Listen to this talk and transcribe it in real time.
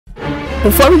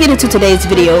Before we get into today's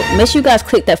video, make sure you guys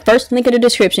click that first link in the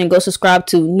description and go subscribe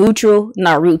to Neutral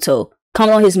Naruto.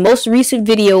 Comment on his most recent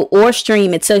video or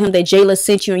stream and tell him that Jaylaa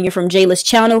sent you and you're from Jaylaa's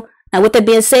channel. Now with that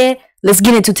being said, let's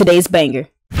get into today's banger.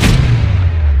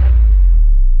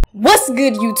 What's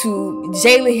good, YouTube?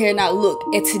 Jaylaa here. Now look,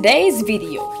 in today's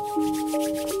video,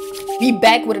 we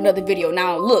back with another video.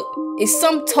 Now look, it's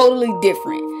something totally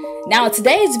different. Now in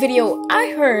today's video,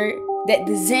 I heard that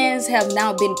the Zens have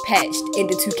now been patched in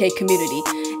the 2K community.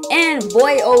 And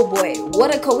boy, oh boy, what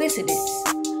a coincidence.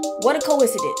 What a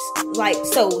coincidence. Like,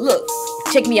 so look,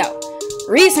 check me out.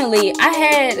 Recently, I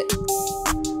had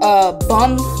a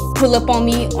bum pull up on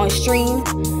me on stream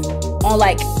on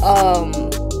like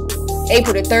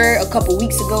April the 3rd, a couple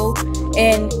weeks ago.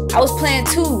 And I was playing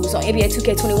twos on NBA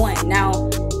 2K21. Now,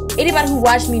 anybody who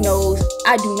watched me knows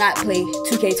I do not play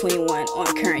 2K21 on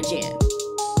current gen.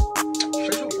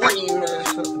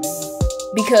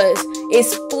 Because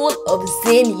it's full of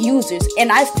Zen users,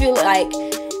 and I feel like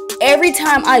every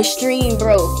time I stream,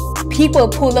 bro, people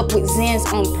pull up with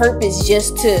Zens on purpose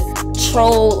just to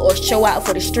troll or show out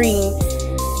for the stream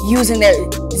using their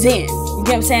Zen. You get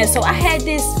what I'm saying? So I had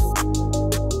this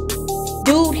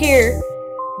dude here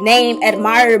named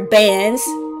Admire Bands.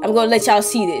 I'm gonna let y'all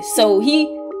see this. So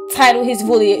he titled his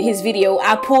video,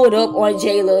 I pulled up on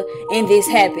Jaylaa and this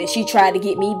happened. She tried to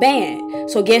get me banned.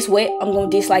 So guess what? I'm gonna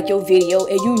dislike your video,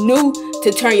 and you knew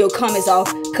to turn your comments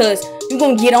off because you're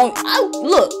gonna get on.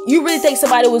 Look, you really think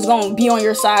somebody was gonna be on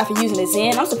your side for using the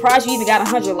Zen? I'm surprised you even got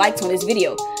 100 likes on this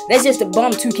video. That's just the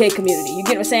bum 2K community. You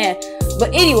get what I'm saying?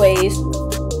 But anyways,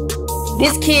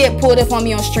 this kid pulled up on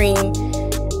me on stream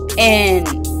and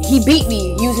he beat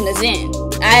me using the Zen.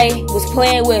 I was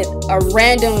playing with a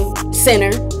random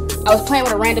center.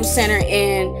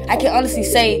 And I can honestly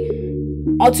say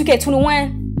on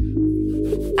 2K21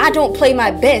 I don't play my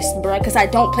best, bro, because I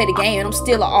don't play the game, and I'm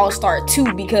still an all-star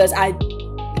 2 because I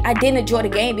didn't enjoy the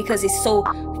game because it's so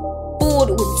full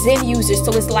with Zen users.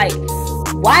 So it's like,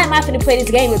 why am I finna play this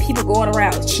game with people going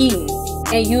around cheating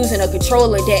and using a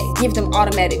controller that gives them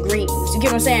automatic greens? You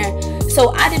get what I'm saying? So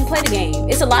I didn't play the game.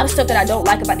 It's a lot of stuff that I don't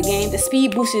like about the game. The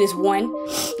speed boosted is one.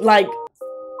 Like,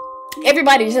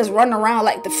 everybody's just running around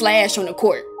like the Flash on the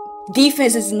court.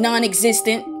 Defense is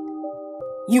non-existent.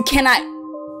 You cannot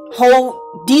hold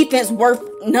defense worth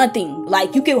nothing.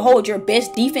 Like, you can hold your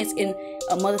best defense and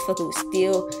a motherfucker will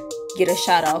still get a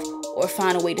shot off or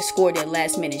find a way to score that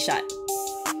last minute shot.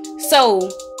 So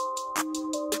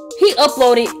he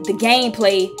uploaded the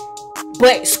gameplay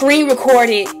but screen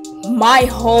recorded my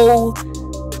whole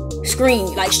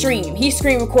screen, like stream. He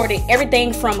screen recorded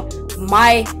everything from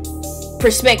my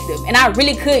perspective, and I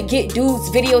really could get dude's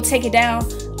video taken down,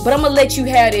 but I'm gonna let you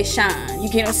have this shine. You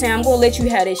get what I'm saying? I'm gonna let you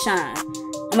have this shine.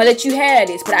 I'm gonna let you have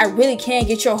this, but I really can't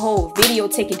get your whole video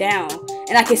taken down.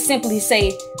 And I can simply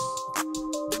say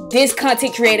this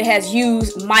content creator has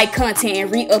used my content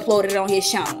and re-uploaded it on his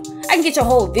channel. I can get your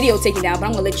whole video taken down, but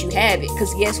I'm gonna let you have it,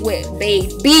 because guess what,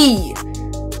 baby,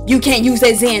 you can't use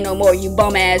that Zen no more, you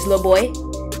bum ass little boy.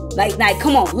 Like,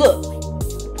 come on, look,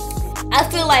 I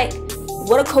feel like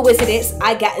what a coincidence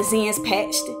I got Zens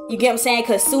patched. You get what I'm saying?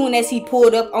 Because soon as he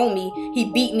pulled up on me, he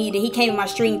beat me. Then he came in my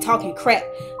stream talking crap.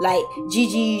 Like,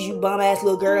 GG's, you bum ass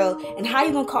little girl. And how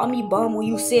you gonna call me bum when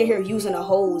you sit here using a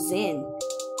whole Zen?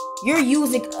 You're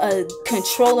using a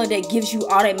controller that gives you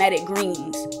automatic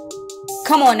greens.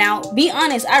 Come on now. Be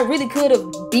honest. I really could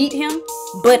have beat him.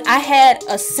 But I had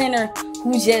a center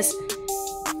who just...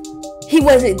 he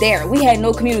wasn't there. We had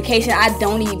no communication. I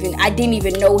didn't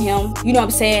even know him. You know what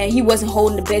I'm saying? He wasn't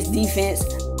holding the best defense.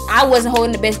 I wasn't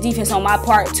holding the best defense on my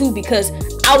part too, because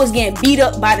I was getting beat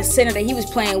up by the center that he was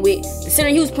playing with. The center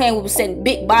he was playing with was setting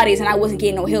big bodies, and I wasn't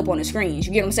getting no help on the screens.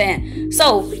 You get what I'm saying?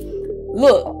 So,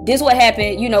 look, this is what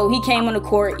happened. You know, he came on the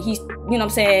court. He's, you know what I'm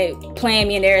saying, playing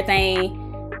me and everything.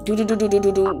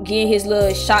 Getting his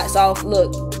little shots off.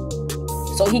 Look.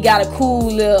 So he got a cool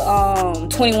little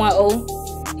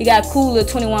 21-0. He got a cool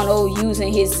little 21-0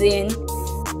 using his Zen.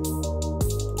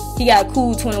 He got a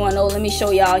cool 21-0. Let me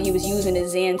show y'all he was using the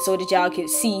Zen so that y'all can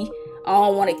see. I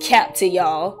don't want to cap to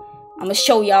y'all. I'm going to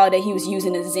show y'all that he was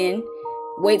using the Zen.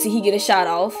 Wait till he get a shot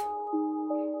off.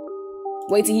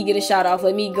 Wait till he get a shot off.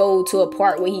 Let me go to a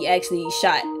part where he actually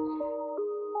shot.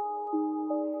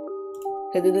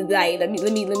 Let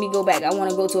me go back. I want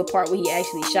to go to a part where he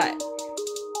actually shot.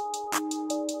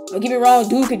 Don't get me wrong,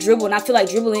 dude could dribble, and I feel like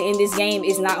dribbling in this game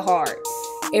is not hard.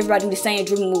 Everybody do the same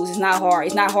dribble moves. It's not hard.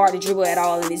 It's not hard to dribble at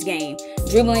all in this game.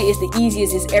 Dribbling is the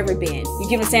easiest it's ever been. You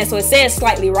get what I'm saying? So it says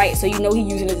slightly right, so you know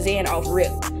he's using the Zen off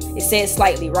rip. It says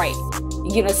slightly right.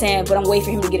 You get what I'm saying? But I'm waiting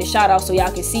for him to get a shot off so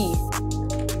y'all can see.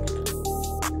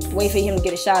 Wait for him to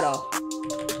get a shot off.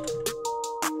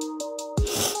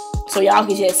 So y'all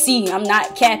can just see I'm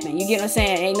not capping. You get what I'm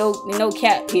saying? Ain't no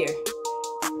cap here.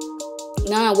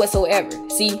 None whatsoever.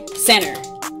 See? Center.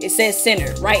 It says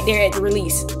center right there at the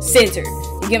release. Center.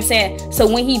 You get what I'm saying?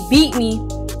 So when he beat me,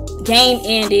 game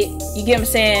ended. You get what I'm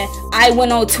saying? I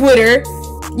went on Twitter.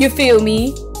 You feel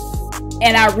me?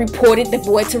 And I reported the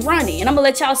boy to Ronnie. And I'm gonna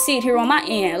let y'all see it here on my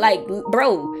end. Like,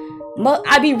 bro,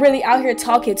 I be really out here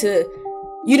talking to,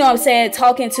 you know what I'm saying?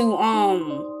 Talking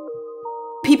to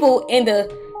people in the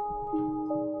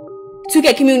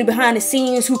 2K community behind the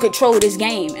scenes who control this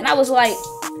game. And I was like,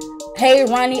 hey,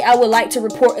 Ronnie, I would like to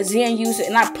report a Zen user.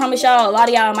 And I promise y'all, a lot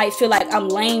of y'all might feel like I'm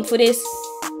lame for this.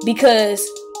 Because,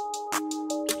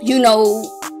 you know,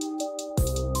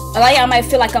 a lot of y'all might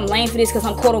feel like I'm lame for this because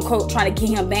I'm quote unquote trying to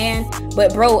get him banned.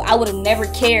 But bro, I would have never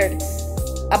cared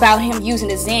about him using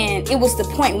the Zen. It was the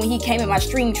point when he came in my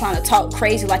stream trying to talk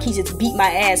crazy like he just beat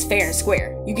my ass fair and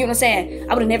square. You get what I'm saying?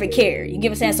 I would have never cared. You get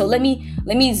what I'm saying? So let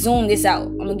me zoom this out.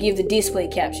 I'm gonna give the display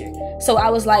capture. So I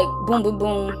was like, boom, boom,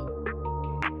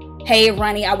 boom. Hey,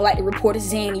 Ronnie, I would like to report a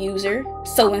Zen user,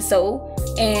 so and so.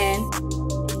 And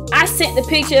I sent the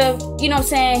picture of, you know what I'm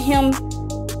saying, him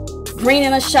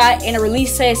greening a shot, and a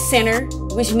release says center,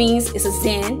 which means it's a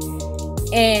Zen.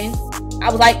 And I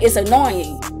was like, it's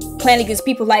annoying playing against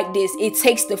people like this. It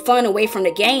takes the fun away from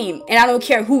the game. And I don't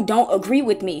care who don't agree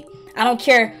with me. I don't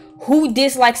care who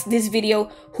dislikes this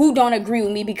video, who don't agree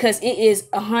with me, because it is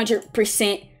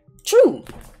 100% true.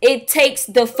 It takes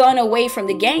the fun away from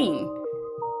the game.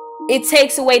 It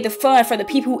takes away the fun for the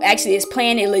people who actually is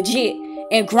playing it legit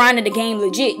and grinding the game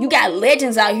legit. You got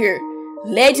legends out here,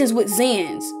 legends with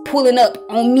Zens pulling up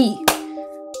on me,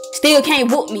 still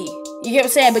can't whoop me. You get what I'm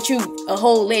saying? But you a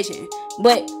whole legend.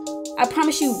 But I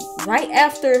promise you, right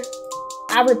after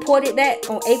I reported that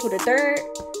on April the 3rd,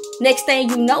 next thing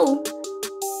you know,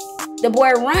 the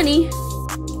boy Ronnie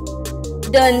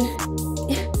done,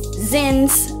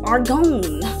 Zens are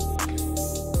gone.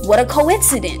 What a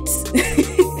coincidence.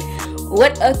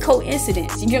 What a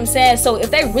coincidence. You get what I'm saying? So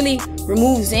if they really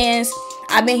remove Zens,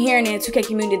 I've been hearing in the 2K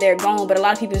community they're gone, but a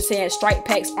lot of people are saying strike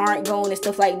packs aren't gone and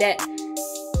stuff like that.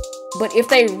 But if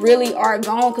they really are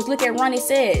gone, because look at Ronnie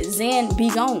said, Zen be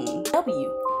gone.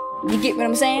 W. You get what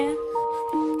I'm saying?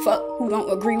 Fuck who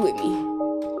don't agree with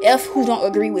me. F who don't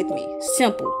agree with me.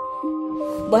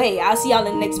 Simple. But hey, I'll see y'all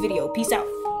in the next video. Peace out.